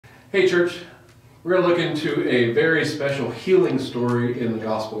Hey church, we're going to look into a very special healing story in the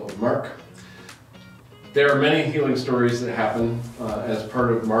Gospel of Mark. There are many healing stories that happen as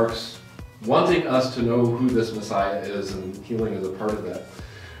part of Mark's wanting us to know who this Messiah is, and healing is a part of that.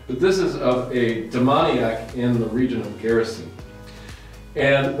 But this is of a demoniac in the region of Gerasena.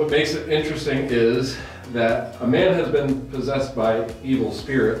 And what makes it interesting is that a man has been possessed by evil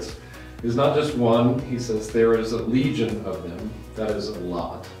spirits. It's not just one. He says there is a legion of them. That is a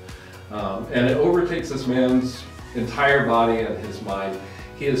lot. And it overtakes this man's entire body and his mind.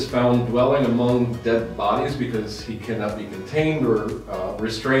 He is found dwelling among dead bodies because he cannot be contained or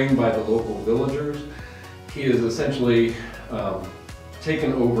restrained by the local villagers. He is essentially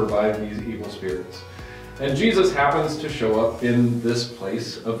taken over by these evil spirits. And Jesus happens to show up in this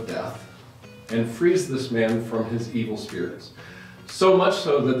place of death and frees this man from his evil spirits. So much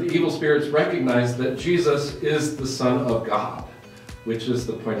so that the evil spirits recognize that Jesus is the Son of God, which is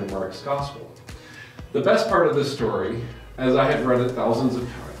the point of Mark's Gospel. The best part of this story, as I have read it thousands of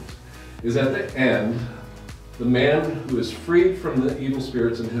times, is at the end, the man who is freed from the evil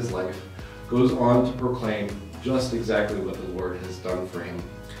spirits in his life goes on to proclaim just exactly what the Lord has done for him.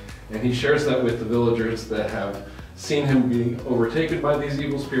 And he shares that with the villagers that have seen him being overtaken by these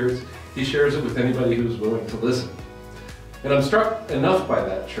evil spirits. He shares it with anybody who's willing to listen. And I'm struck enough by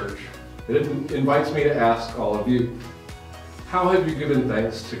that, church, that it invites me to ask all of you, how have you given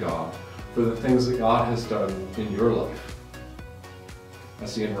thanks to God for the things that God has done in your life? I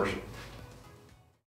see you in worship.